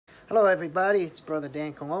Hello, everybody. It's Brother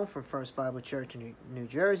Dan Colon from First Bible Church in New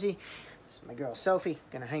Jersey. This is my girl Sophie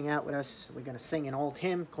going to hang out with us. We're going to sing an old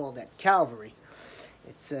hymn called At Calvary.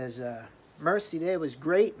 It says, mercy there was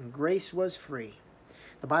great and grace was free.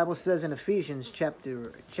 The Bible says in Ephesians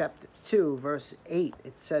chapter 2, verse 8,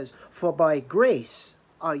 it says, for by grace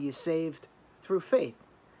are you saved through faith,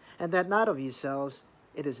 and that not of yourselves,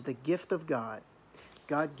 it is the gift of God.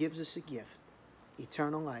 God gives us a gift,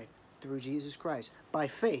 eternal life, through Jesus Christ, by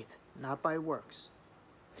faith, not by works.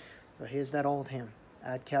 So here's that old hymn,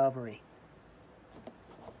 At Calvary.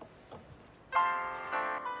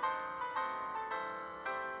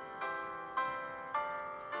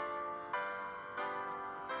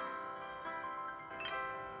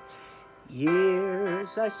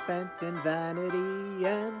 Years I spent in vanity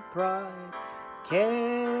and pride,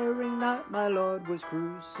 caring not my Lord was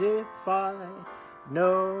crucified,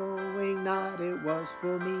 knowing not it was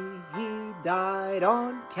for me he died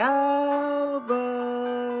on Calvary.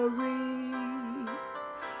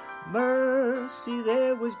 Mercy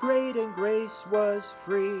there was great and grace was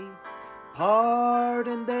free,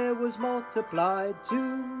 pardon there was multiplied to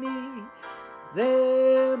me.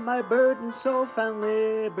 There my burdened soul found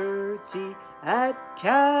liberty at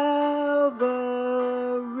Calvary.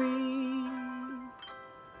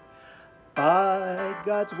 By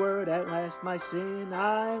God's word at last my sin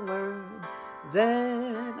I learned,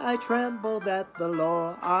 then I trembled at the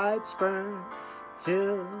law I'd spurn,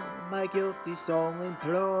 till my guilty soul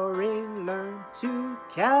imploring learned to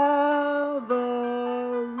Calvary.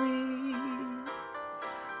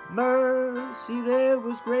 Mercy there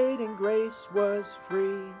was great and grace was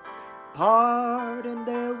free, pardon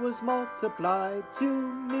there was multiplied to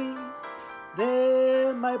me.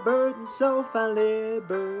 There my burdened soul found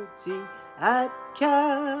liberty at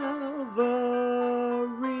Calvary.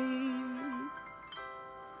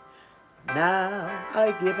 Now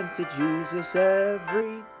I give unto Jesus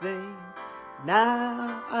everything,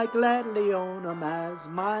 now I gladly own him as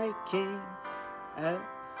my King.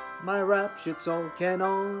 My raptured soul can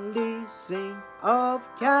only sing of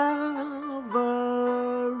Calvary.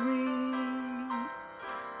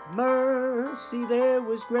 Mercy there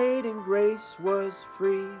was great and grace was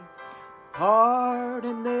free,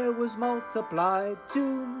 pardon there was multiplied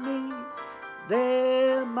to me.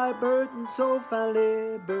 There my burdened soul found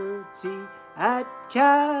liberty at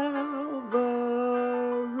Calvary.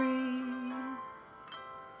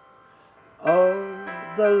 Oh,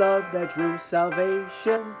 the love that drew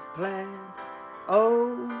salvation's plan,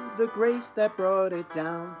 oh, the grace that brought it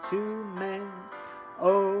down to man.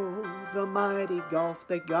 Oh, the mighty gulf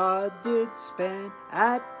that God did span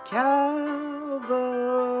at Calvary.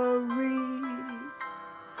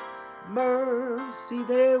 Mercy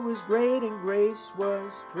there was great and grace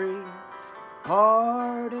was free,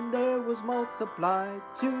 pardon there was multiplied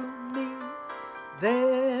to me.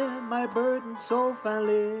 There my burdened soul found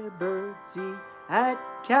liberty at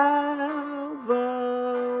Calvary.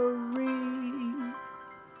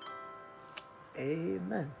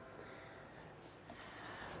 Amen.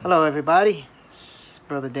 Hello, everybody. It's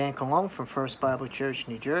Brother Dan Colon from First Bible Church,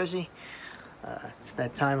 New Jersey. It's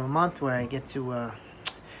that time of month where I get to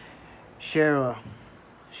share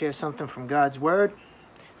something from God's Word,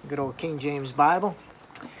 good old King James Bible,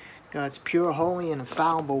 God's pure, holy, and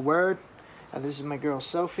infallible Word. This is my girl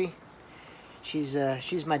Sophie. She's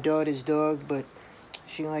my daughter's dog, but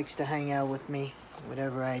she likes to hang out with me.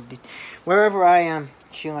 Wherever I am,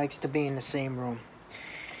 she likes to be in the same room.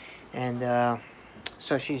 And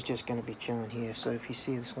so she's just going to be chilling here. So if you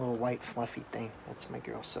see this little white fluffy thing, that's my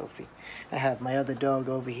girl Sophie. I have my other dog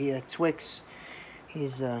over here, Twix.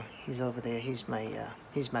 He's over there. He's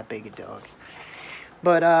my bigger dog.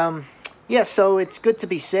 But yeah, so it's good to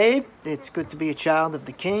be saved. It's good to be a child of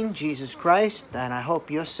the King, Jesus Christ. And I hope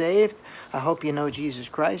you're saved. I hope you know Jesus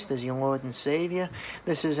Christ as your Lord and Savior.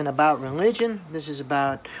 This isn't about religion. This is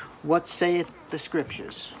about what saith the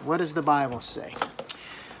Scriptures. What does the Bible say?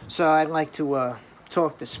 So I'd like to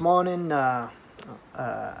talk this morning about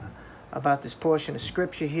this portion of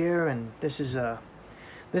Scripture here. And this is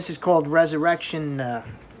called Resurrection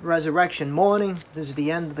Morning. This is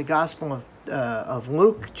the end of the Gospel of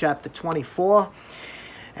Luke, chapter 24.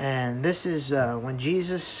 And this is when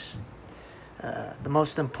Jesus, the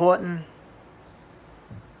most important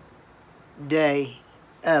day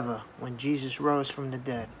ever, when Jesus rose from the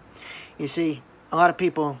dead. You see, a lot of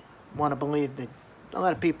people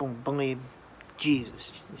believe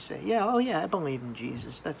Jesus. You say, yeah, oh yeah, I believe in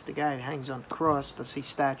Jesus. That's the guy who hangs on the cross. They'll see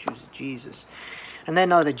statues of Jesus. And they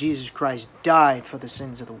know that Jesus Christ died for the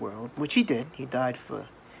sins of the world, which he did. He died for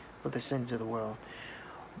the sins of the world.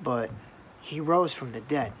 But he rose from the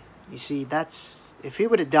dead. You see, that's If he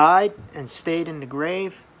would have died and stayed in the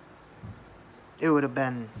grave, it wouldn't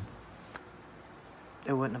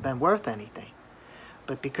have been worth anything.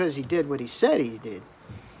 But because he did what he said he did,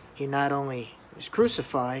 he not only was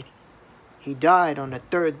crucified, he died. On the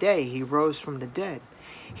third day, he rose from the dead.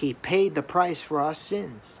 He paid the price for our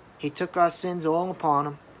sins. He took our sins all upon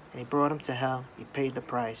him, and he brought them to hell. He paid the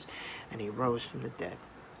price, and he rose from the dead.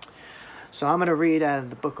 So I'm going to read out of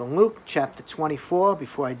the book of Luke, chapter 24.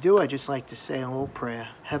 Before I do, I'd just like to say a little prayer.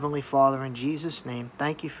 Heavenly Father, in Jesus' name,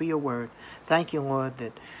 thank you for your word. Thank you, Lord,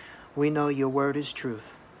 that we know your word is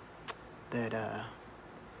truth. That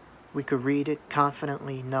we could read it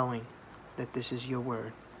confidently, knowing that this is your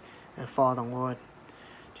word. And Father, Lord,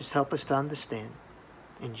 just help us to understand.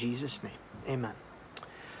 In Jesus' name, amen.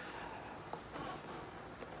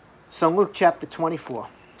 So Luke chapter 24.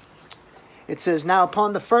 It says, Now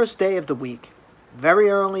upon the first day of the week, very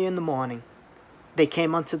early in the morning, they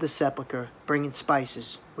came unto the sepulchre, bringing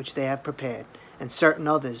spices, which they had prepared, and certain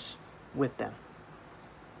others with them.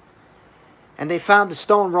 And they found the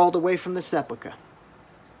stone rolled away from the sepulchre.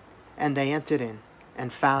 And they entered in,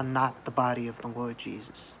 and found not the body of the Lord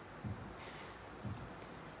Jesus.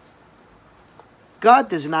 God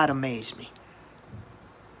does not amaze me.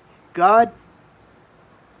 God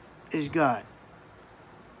is God.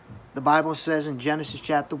 The Bible says in Genesis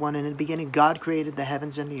chapter 1, in the beginning, God created the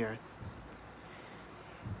heavens and the earth.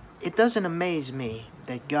 It doesn't amaze me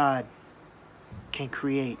that God can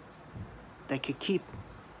create, that could keep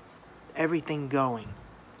everything going,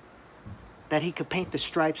 that he could paint the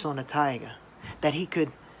stripes on a tiger, that he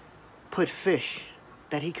could put fish,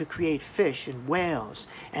 that he could create fish and whales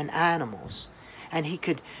and animals, and he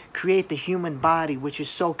could create the human body, which is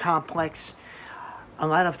so complex. A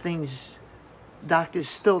lot of things, doctors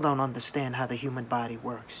still don't understand how the human body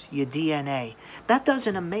works. Your DNA. That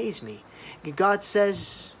doesn't amaze me. God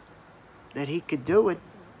says that he could do it.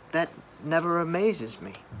 That never amazes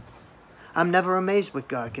me. I'm never amazed what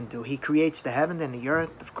God can do. He creates the heaven and the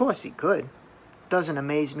earth. Of course he could. It doesn't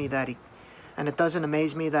amaze me that it doesn't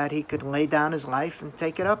amaze me that he could lay down his life and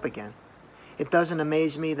take it up again. It doesn't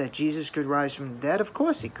amaze me that Jesus could rise from the dead. Of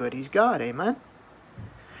course he could. He's God. Amen?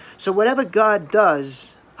 So whatever God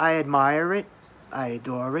does, I admire it, I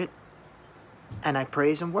adore it, and I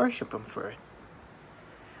praise and worship him for it.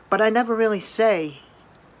 But I never really say,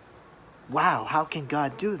 wow, how can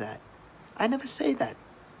God do that? I never say that,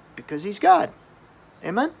 because he's God.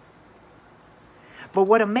 Amen? But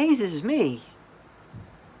what amazes me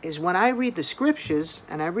is when I read the scriptures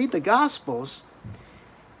and I read the Gospels,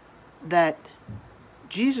 that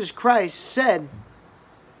Jesus Christ said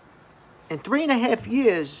in 3.5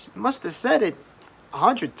 years, must have said it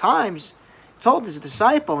 100 times, told his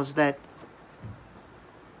disciples that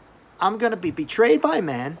I'm going to be betrayed by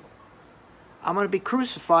man, I'm going to be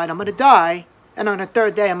crucified, I'm going to die, and on the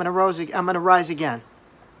third day I'm going to rise again.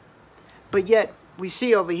 But yet we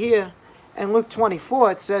see over here in Luke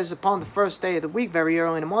 24, it says, upon the first day of the week, very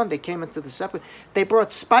early in the morning, they came into the sepulchre. They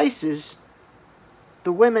brought spices.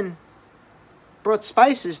 The women brought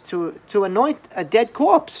spices to anoint a dead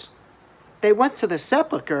corpse. They went to the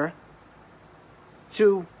sepulchre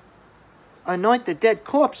to anoint the dead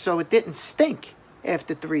corpse so it didn't stink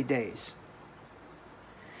after 3 days.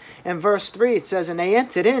 In verse 3 it says, And they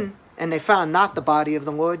entered in, and they found not the body of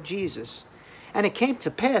the Lord Jesus. And it came to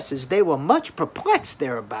pass, as they were much perplexed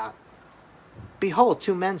thereabout, behold,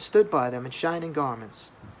 2 men stood by them in shining garments.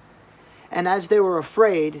 And as they were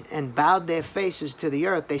afraid, and bowed their faces to the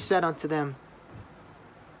earth, they said unto them,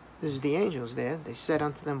 this is the angels there, they said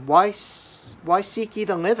unto them, Why seek ye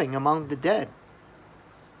the living among the dead?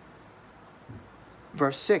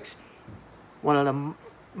 Verse 6, one of the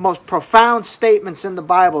most profound statements in the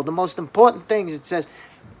Bible, the most important things, it says,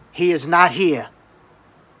 He is not here,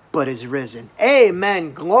 but is risen.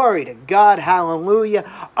 Amen. Glory to God.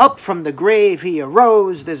 Hallelujah. Up from the grave he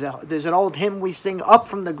arose. There's an old hymn we sing, Up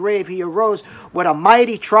from the grave he arose with a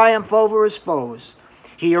mighty triumph over his foes.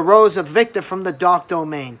 He arose a victor from the dark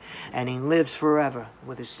domain, and he lives forever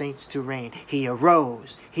with his saints to reign. He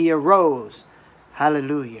arose. He arose.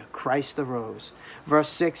 Hallelujah. Christ arose. Verse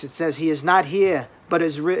 6, it says, He is not here, but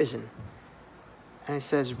is risen. And it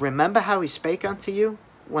says, Remember how he spake unto you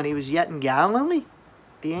when he was yet in Galilee?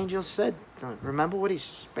 The angel said, Remember what he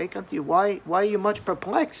spake unto you? Why are you much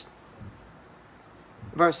perplexed?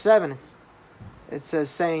 Verse 7, it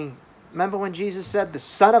says, saying, Remember when Jesus said, The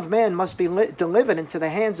Son of Man must be delivered into the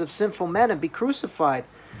hands of sinful men and be crucified,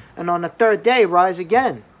 and on the third day rise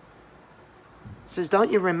again. It says,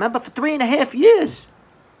 don't you remember? For 3.5 years,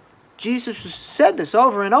 Jesus said this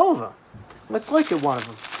over and over. Let's look at one of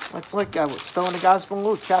them. Let's look at what's still in the Gospel of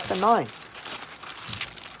Luke, chapter 9.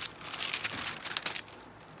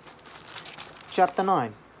 chapter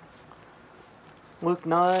 9. Luke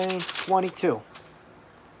 9:22.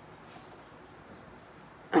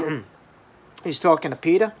 He's talking to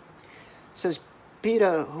Peter. He says,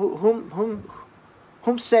 Peter,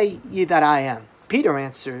 whom say ye that I am? Peter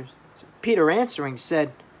answering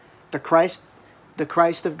said, the Christ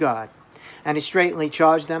of God. And he straightly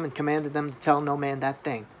charged them and commanded them to tell no man that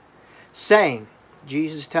thing, saying,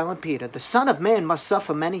 Jesus telling Peter, the Son of Man must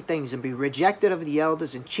suffer many things and be rejected of the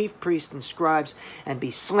elders and chief priests and scribes and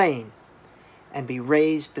be slain and be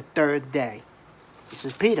raised the third day. He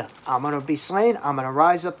says, Peter, I'm going to be slain. I'm going to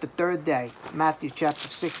rise up the third day. Matthew chapter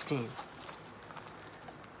 16.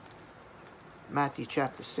 Matthew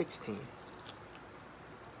chapter 16.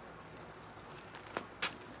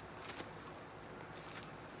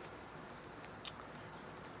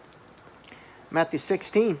 Matthew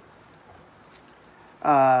 16,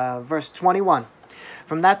 verse 21.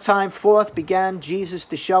 From that time forth began Jesus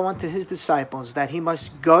to show unto his disciples that he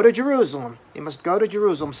must go to Jerusalem. He must go to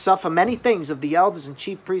Jerusalem, suffer many things of the elders and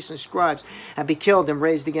chief priests and scribes, and be killed and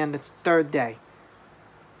raised again the third day.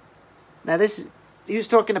 Now he was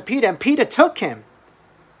talking to Peter, and Peter took him.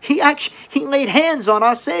 He laid hands on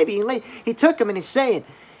our Savior. He took him, and he's saying,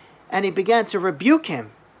 and he began to rebuke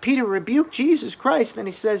him. Peter rebuked Jesus Christ, and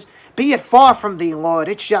he says, be it far from thee, Lord,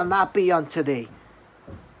 it shall not be unto thee.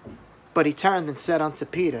 But he turned and said unto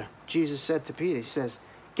Peter, Jesus said to Peter, he says,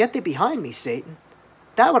 get thee behind me, Satan.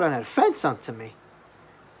 Thou art an offense unto me.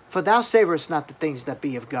 For thou savorest not the things that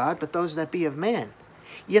be of God, but those that be of man.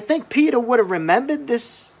 You think Peter would have remembered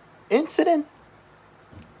this incident?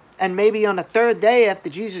 And maybe on the third day after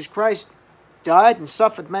Jesus Christ died and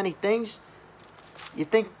suffered many things, you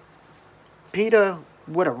think Peter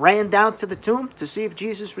would have ran down to the tomb to see if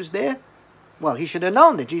Jesus was there? Well, he should have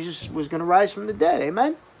known that Jesus was going to rise from the dead.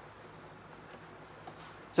 Amen?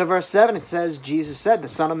 So verse 7, it says, Jesus said, the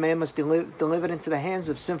Son of Man must be delivered into the hands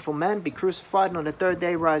of sinful men, be crucified, and on the third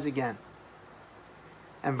day rise again.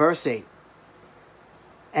 And verse 8,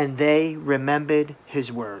 and they remembered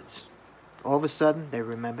his words. All of a sudden, they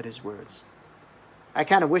remembered his words. I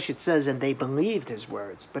kind of wish it says, and they believed his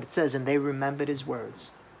words, but it says, and they remembered his words.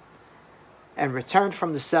 And returned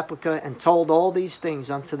from the sepulchre and told all these things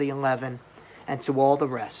unto the 11 and to all the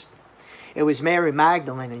rest. It was Mary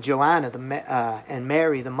Magdalene and Joanna and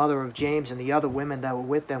Mary, the mother of James, and the other women that were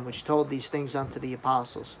with them, which told these things unto the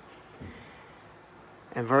apostles.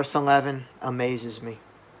 And verse 11 amazes me.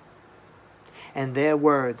 And their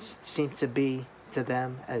words seem to be to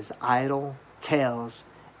them as idle tales,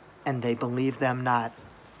 and they believed them not.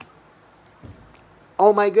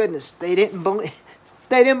 Oh my goodness, they didn't believe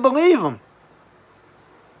him.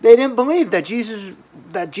 They didn't believe that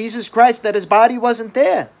Jesus Christ, that his body wasn't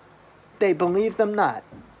there. They believed them not.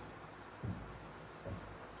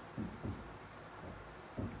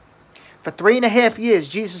 For 3.5 years,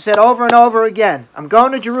 Jesus said over and over again, I'm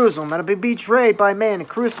going to Jerusalem. I'm going to be betrayed by man and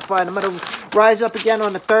crucified. I'm going to rise up again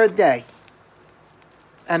on the third day.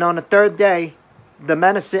 And on the third day, the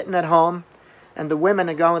men are sitting at home, and the women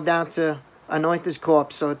are going down to anoint his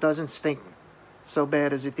corpse so it doesn't stink so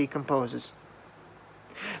bad as it decomposes.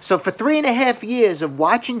 So for 3.5 years of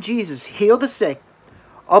watching Jesus heal the sick,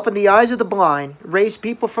 open the eyes of the blind, raise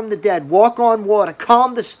people from the dead, walk on water,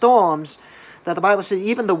 calm the storms, that the Bible says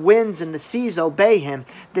even the winds and the seas obey him,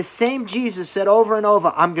 the same Jesus said over and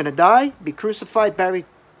over, I'm going to die, be crucified, buried,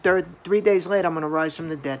 3 days later I'm going to rise from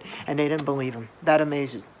the dead. And they didn't believe him. That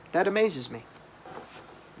amazes me.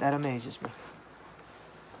 That amazes me.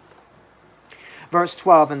 Verse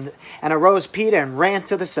 12, and arose Peter and ran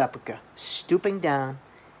to the sepulchre. Stooping down,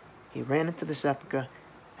 he ran into the sepulchre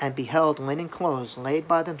and beheld linen clothes laid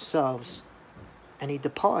by themselves. And he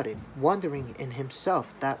departed, wondering in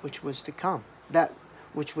himself that which was to come, that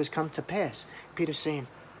which was come to pass. Peter saying,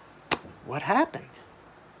 what happened?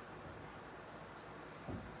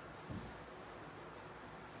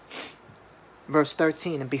 Verse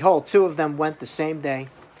 13, and behold, 2 of them went the same day.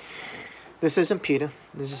 This isn't Peter.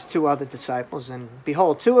 This is 2 other disciples. And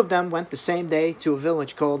behold, 2 of them went the same day to a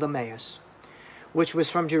village called Emmaus, which was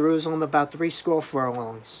from Jerusalem about 60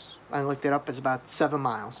 furlongs. I looked it up. It's about 7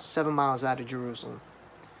 miles. 7 miles out of Jerusalem.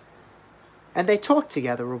 And they talked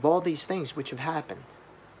together of all these things which had happened.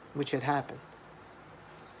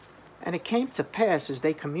 And it came to pass as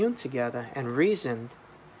they communed together and reasoned,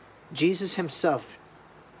 Jesus himself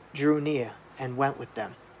drew near and went with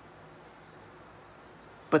them.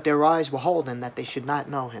 But their eyes were holden that they should not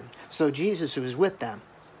know him. So Jesus, who was with them,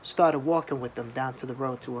 started walking with them down to the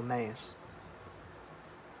road to Emmaus.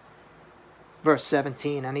 Verse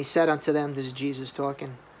 17, and he said unto them, this is Jesus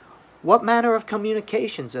talking, what manner of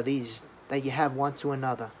communications are these that ye have one to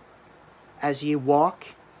another, as ye walk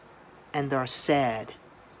and are sad.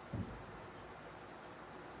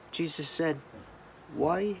 Jesus said,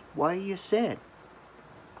 why are you sad?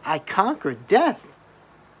 I conquered death.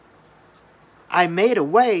 I made a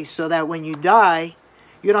way so that when you die,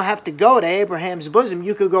 you don't have to go to Abraham's bosom.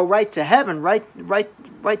 You could go right to heaven,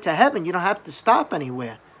 right to heaven. You don't have to stop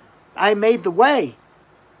anywhere. I made the way.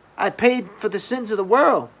 I paid for the sins of the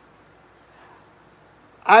world.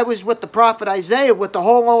 I was with the prophet Isaiah, what the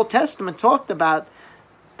whole Old Testament talked about,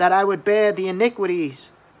 that I would bear the iniquities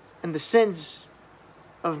and the sins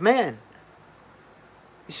of man.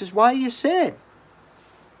 He says, why are you sad?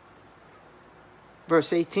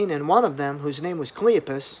 Verse 18, and one of them, whose name was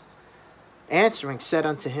Cleopas, answering, said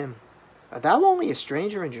unto him, art thou only a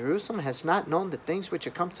stranger in Jerusalem, and hast not known the things which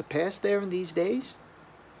are come to pass there in these days?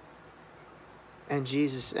 And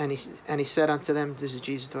Jesus, and he said unto them, this is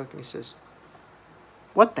Jesus talking, he says,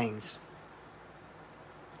 what things?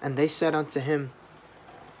 And they said unto him,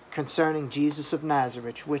 concerning Jesus of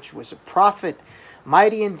Nazareth, which was a prophet,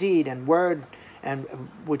 mighty in deed and word, and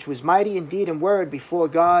which was mighty in deed and word before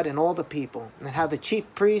God and all the people, and how the chief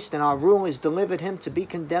priest and our rulers delivered him to be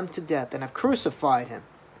condemned to death, and have crucified him.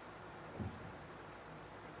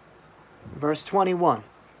 Verse 21.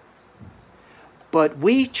 But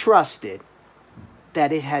we trusted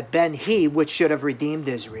that it had been he which should have redeemed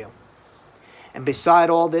Israel. And beside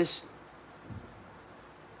all this,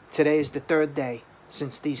 today is the third day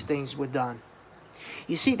since these things were done.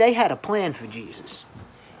 You see, they had a plan for Jesus.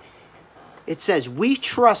 It says, we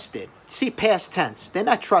trusted. See, past tense. They're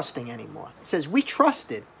not trusting anymore. It says, we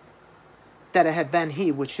trusted that it had been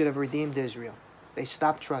he which should have redeemed Israel. They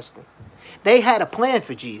stopped trusting. They had a plan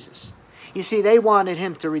for Jesus. You see, they wanted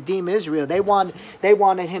him to redeem Israel. They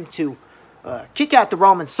wanted him to kick out the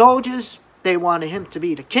Roman soldiers. They wanted him to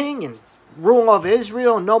be the king and rule over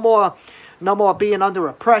Israel. No more being under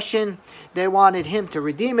oppression. They wanted him to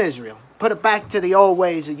redeem Israel. Put it back to the old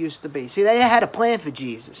ways it used to be. See, they had a plan for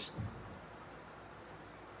Jesus.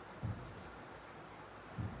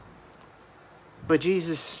 But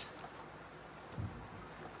Jesus,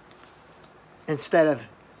 instead of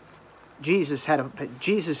Jesus had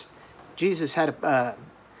a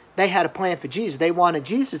they had a plan for Jesus. They wanted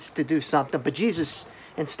Jesus to do something, but Jesus,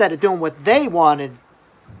 instead of doing what they wanted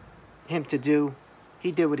him to do,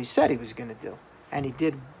 he did what he said he was going to do, and he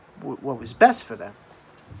did what was best for them.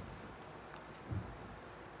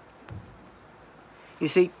 You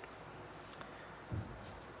see,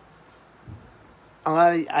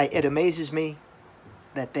 it amazes me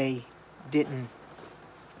that they didn't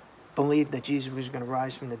believe that Jesus was going to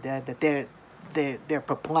rise from the dead, that they're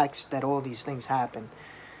perplexed that all these things happened.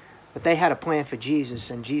 But they had a plan for Jesus,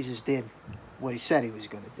 and Jesus did what he said he was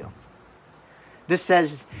going to do. This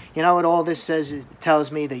says, you know what all this says? It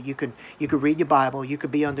tells me that you could read your Bible, you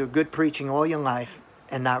could be under good preaching all your life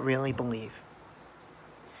and not really believe.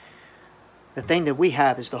 The thing that we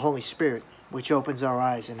have is the Holy Spirit, which opens our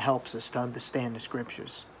eyes and helps us to understand the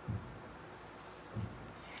Scriptures.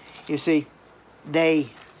 You see,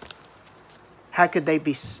 how could they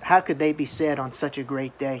be sad on such a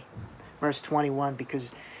great day? Verse 21,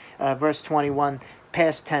 because verse 21,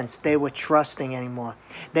 past tense, they were trusting anymore.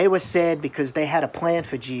 They were sad because they had a plan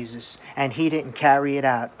for Jesus, and he didn't carry it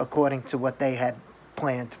out according to what they had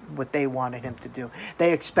planned, what they wanted him to do.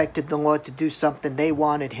 They expected the Lord to do something they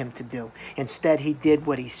wanted him to do. Instead, he did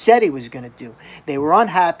what he said he was going to do. They were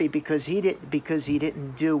unhappy because he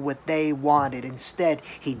didn't do what they wanted. Instead,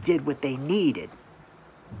 he did what they needed.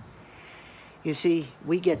 You see,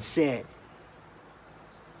 we get sad.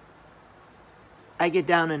 I get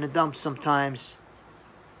down in the dumps sometimes,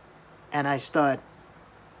 and I start,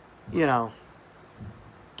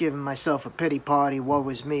 giving myself a pity party. Woe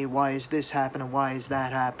is me. Why is this happening? Why is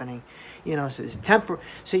that happening?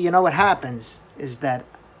 So you know what happens is that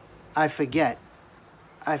I forget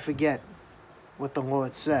what the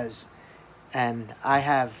Lord says, and I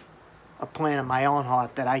have a plan in my own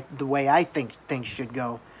heart that the way I think things should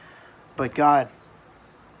go, but God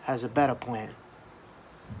has a better plan.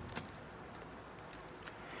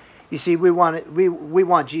 You see, we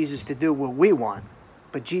want Jesus to do what we want,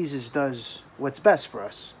 but Jesus does what's best for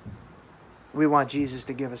us. We want Jesus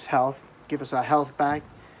to give us health, give us our health back,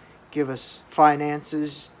 give us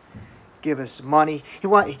finances, give us money.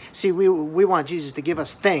 We want Jesus to give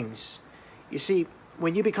us things. You see,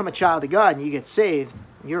 when you become a child of God and you get saved,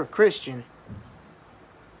 and you're a Christian,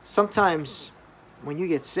 sometimes when you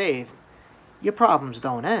get saved, your problems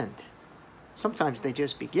don't end. Sometimes they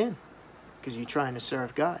just begin because you're trying to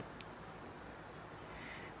serve God.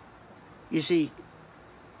 You see,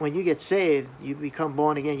 when you get saved, you become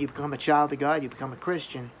born again, you become a child of God, you become a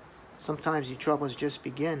Christian. Sometimes your troubles just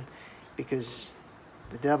begin because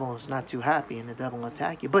the devil is not too happy and the devil will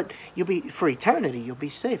attack you. But you'll be, for eternity, you'll be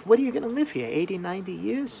safe. What are you going to live here? 80, 90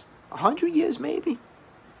 years? 100 years maybe?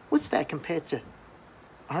 What's that compared to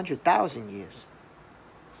 100,000 years?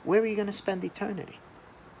 Where are you going to spend eternity?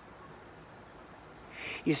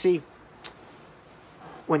 You see,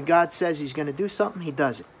 when God says he's going to do something, he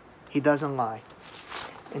does it. He doesn't lie.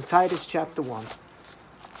 In Titus chapter 1,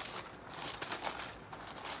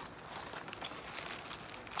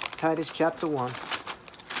 Titus chapter 1,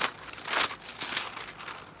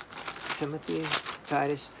 Timothy,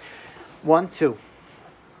 Titus 1, 2.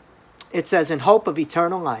 It says, in hope of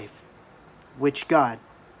eternal life, which God,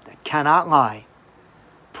 that cannot lie,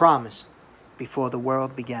 promised before the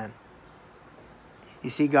world began. You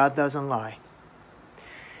see, God doesn't lie.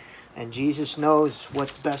 And Jesus knows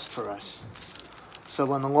what's best for us. So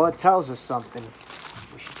when the Lord tells us something,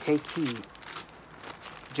 we should take heed.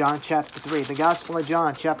 John chapter 3, the Gospel of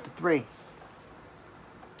John chapter 3.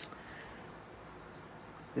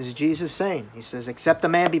 This is Jesus saying, he says, except a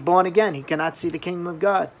man be born again, he cannot see the kingdom of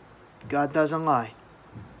God. God doesn't lie.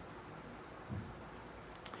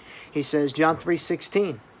 He says, John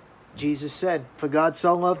 3:16, Jesus said, for God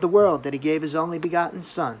so loved the world that he gave his only begotten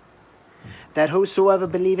Son, that whosoever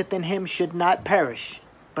believeth in him should not perish,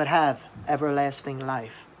 but have everlasting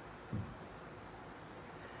life.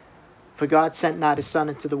 For God sent not his Son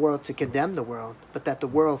into the world to condemn the world, but that the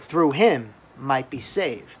world through him might be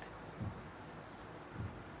saved.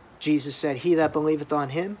 Jesus said, he that believeth on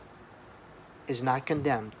him is not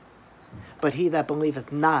condemned, but he that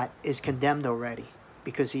believeth not is condemned already,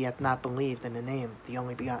 because he hath not believed in the name of the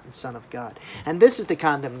only begotten Son of God. And this is the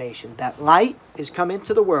condemnation, that light is come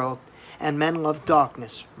into the world, and men love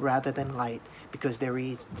darkness rather than light, because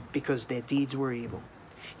their deeds were evil.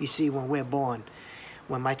 You see, when we're born,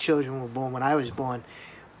 when my children were born, when I was born,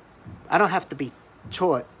 I don't have to be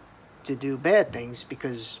taught to do bad things,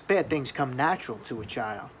 because bad things come natural to a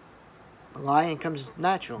child. Lying comes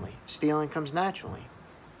naturally. Stealing comes naturally.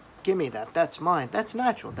 Give me that. That's mine. That's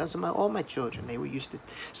natural. That's all my children. They were used to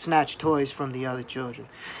snatch toys from the other children.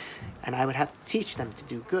 And I would have to teach them to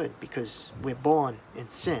do good, because we're born in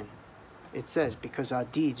sin. It says, because our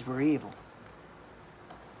deeds were evil.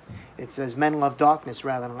 It says, men love darkness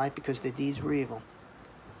rather than light, because their deeds were evil.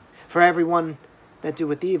 For everyone that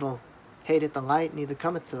doeth evil hateth the light, neither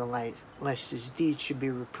cometh to the light, lest his deeds should be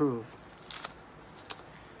reproved.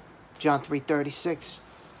 John 3:36.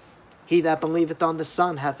 He that believeth on the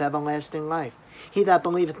Son hath everlasting life. He that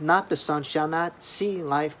believeth not the Son shall not see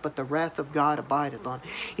life, but the wrath of God abideth on.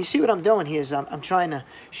 You see what I'm doing here is I'm trying to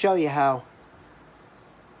show you how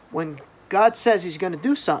when God says he's going to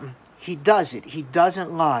do something, he does it. He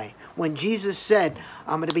doesn't lie. When Jesus said,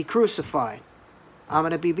 I'm going to be crucified, I'm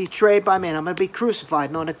going to be betrayed by men, I'm going to be crucified,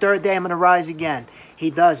 and on the third day I'm going to rise again, he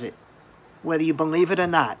does it. Whether you believe it or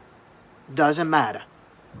not, doesn't matter.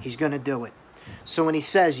 He's going to do it. So when he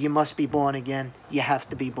says you must be born again, you have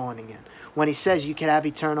to be born again. When he says you can have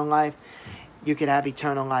eternal life, you can have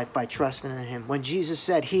eternal life by trusting in him. When Jesus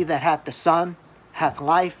said, he that hath the Son hath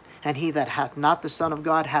life, and he that hath not the Son of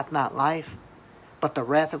God hath not life, but the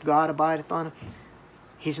wrath of God abideth on him,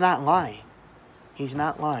 he's not lying. He's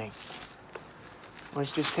not lying.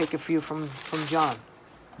 Let's just take a few from John.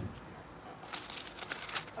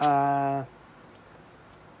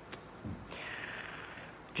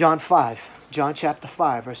 John chapter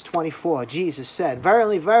 5, verse 24. Jesus said,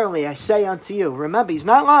 verily, verily, I say unto you. Remember, he's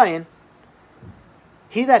not lying.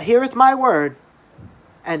 He that heareth my word,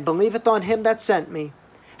 and believeth on him that sent me,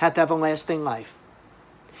 hath everlasting life,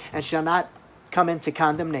 and shall not come into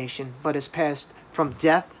condemnation, but is passed from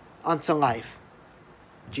death unto life.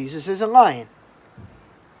 Jesus isn't lying.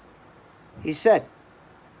 He said,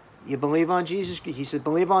 you believe on Jesus? He said,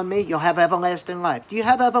 believe on me, you'll have everlasting life. Do you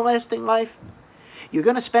have everlasting life? You're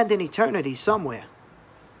going to spend an eternity somewhere.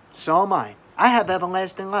 So am I. I have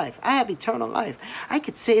everlasting life. I have eternal life. I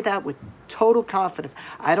could say that with total confidence.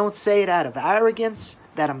 I don't say it out of arrogance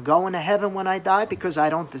that I'm going to heaven when I die, because I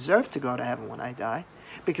don't deserve to go to heaven when I die.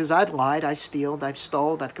 Because I've lied, I've stealed, I've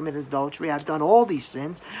stole, I've committed adultery, I've done all these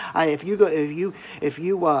sins. If you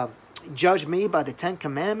judge me by the Ten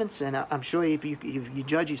Commandments, and I'm sure if you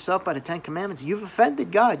judge yourself by the Ten Commandments, you've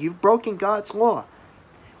offended God. You've broken God's law.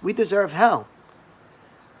 We deserve hell.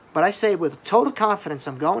 But I say with total confidence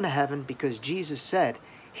I'm going to heaven, because Jesus said,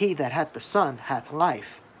 he that hath the Son hath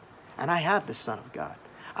life. And I have the Son of God.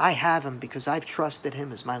 I have him because I've trusted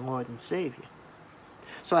him as my Lord and Savior.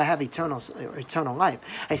 So I have eternal life.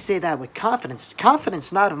 I say that with confidence.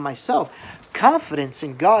 Confidence not of myself. Confidence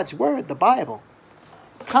in God's word, the Bible.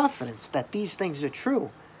 Confidence that these things are true.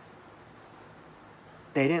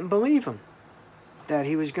 They didn't believe him, that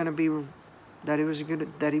he was going to be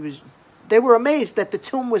They were amazed that the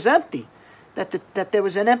tomb was empty, that there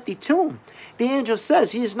was an empty tomb. The angel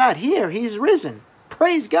says, he is not here, he is risen.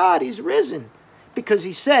 Praise God, he's risen. Because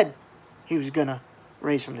he said he was going to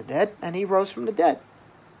raise from the dead, and he rose from the dead.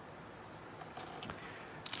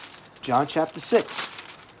 John chapter 6.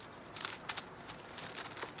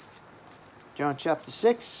 John chapter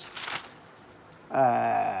 6.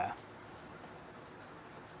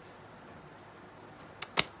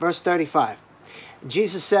 Verse 35.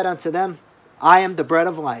 Jesus said unto them, I am the bread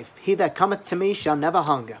of life. He that cometh to me shall never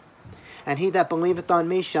hunger, and he that believeth on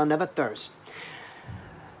me shall never thirst.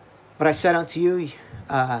 But I said unto you,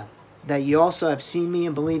 that ye also have seen me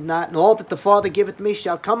and believe not, and all that the Father giveth me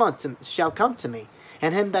shall come to me,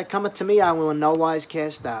 and him that cometh to me I will in no wise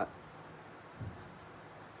cast out.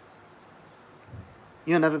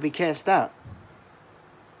 You'll never be cast out.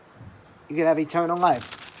 You can have eternal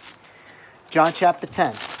life. John chapter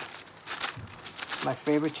 10. My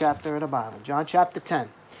favorite chapter of the Bible. John chapter 10.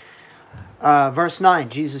 Verse 9.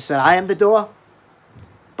 Jesus said, I am the door.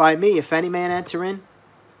 By me, if any man enter in,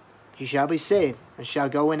 he shall be saved, and shall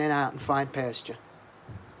go in and out and find pasture.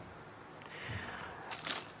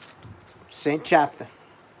 Same chapter.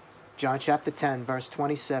 John chapter 10, verse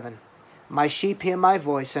 27. My sheep hear my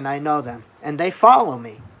voice, and I know them, and they follow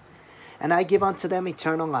me. And I give unto them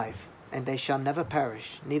eternal life, and they shall never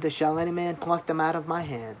perish, neither shall any man pluck them out of my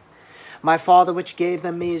hand. My Father which gave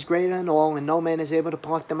them me is greater than all, and no man is able to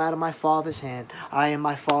pluck them out of my Father's hand. I and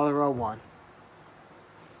my Father are one.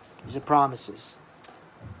 These are promises.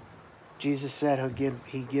 Jesus said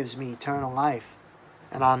he gives me eternal life,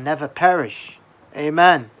 and I'll never perish.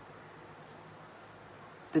 Amen.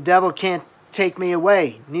 The devil can't take me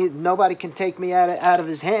away. Nobody can take me out of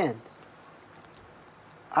his hand.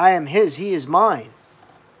 I am his, he is mine.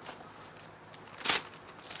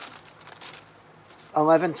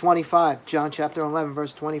 11:25, John chapter 11,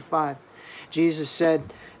 verse 25. Jesus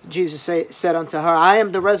said unto her, I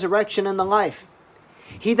am the resurrection and the life.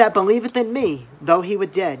 He that believeth in me, though he were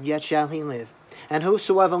dead, yet shall he live. And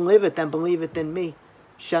whosoever liveth and believeth in me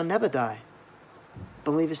shall never die.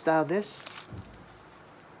 Believest thou this?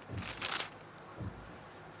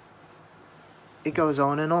 It goes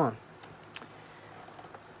on and on.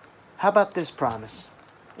 How about this promise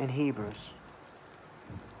in Hebrews?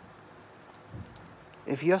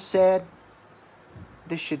 If you're sad,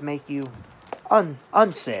 this should make you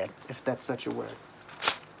unsad, if that's such a word.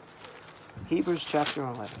 Hebrews chapter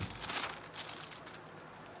 11.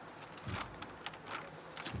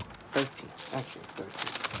 13. Actually,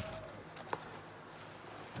 13.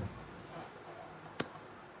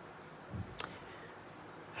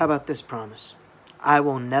 How about this promise? I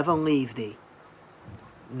will never leave thee,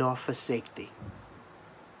 nor forsake thee.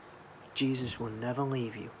 Jesus will never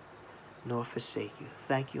leave you, nor forsake you.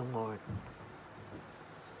 Thank you, Lord.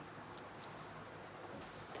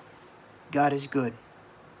 God is good.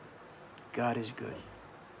 God is good.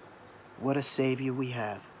 What a Savior we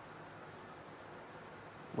have.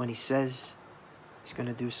 When he says he's going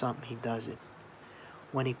to do something, he does it.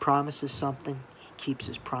 When he promises something, he keeps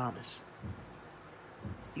his promise.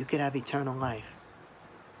 You could have eternal life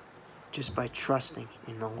just by trusting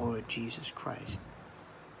in the Lord Jesus Christ.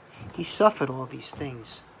 He suffered all these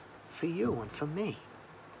things for you and for me.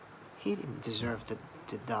 He didn't deserve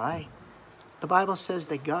to die. The Bible says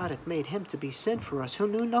that God hath made him to be sin for us who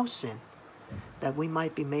knew no sin, that we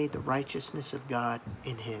might be made the righteousness of God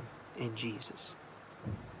in him, in Jesus.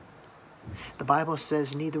 The Bible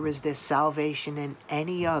says, neither is there salvation in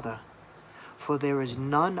any other, for there is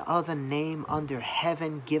none other name under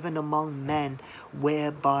heaven given among men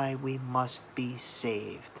whereby we must be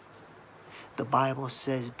saved. The Bible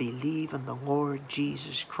says, believe in the Lord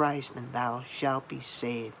Jesus Christ and thou shalt be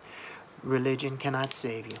saved. Religion cannot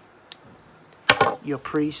save you. Your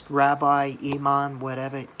priest, rabbi, imam,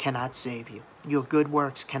 whatever, cannot save you. Your good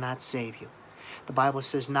works cannot save you. The Bible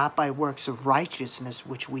says, not by works of righteousness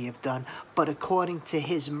which we have done, but according to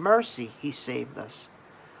his mercy he saved us.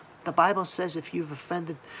 The Bible says if you've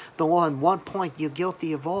offended the law in one point, you're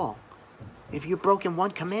guilty of all. If you've broken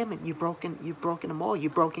one commandment, you've broken them all.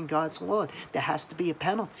 You've broken God's law. There has to be a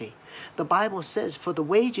penalty. The Bible says, for the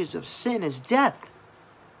wages of sin is death,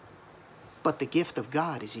 but the gift of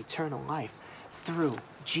God is eternal life through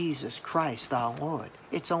Jesus Christ our Lord.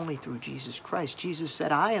 It's only through Jesus Christ. Jesus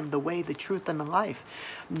said, I am the way, the truth, and the life.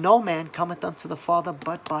 No man cometh unto the Father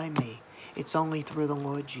but by me. It's only through the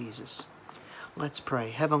Lord Jesus. Let's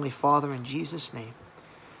pray. Heavenly Father, in Jesus' name,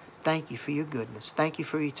 thank you for your goodness. Thank you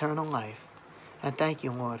for eternal life. And thank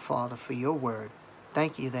you, Lord Father, for your word.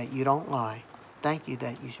 Thank you that you don't lie. Thank you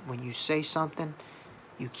that when you say something,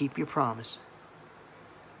 you keep your promise.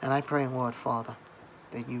 And I pray, Lord Father,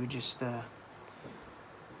 that you would just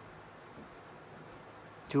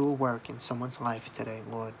do a work in someone's life today,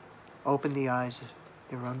 Lord. Open the eyes of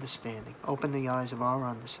their understanding. Open the eyes of our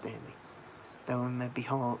understanding, that we may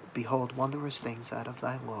behold wondrous things out of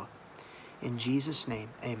thy law. In Jesus' name,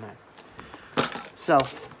 amen. So,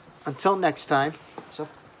 until next time. So,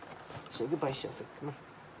 say goodbye, Shelby. Come on.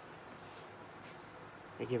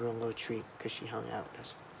 I give her a little treat because she hung out with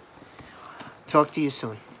us. Talk to you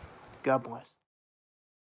soon. God bless.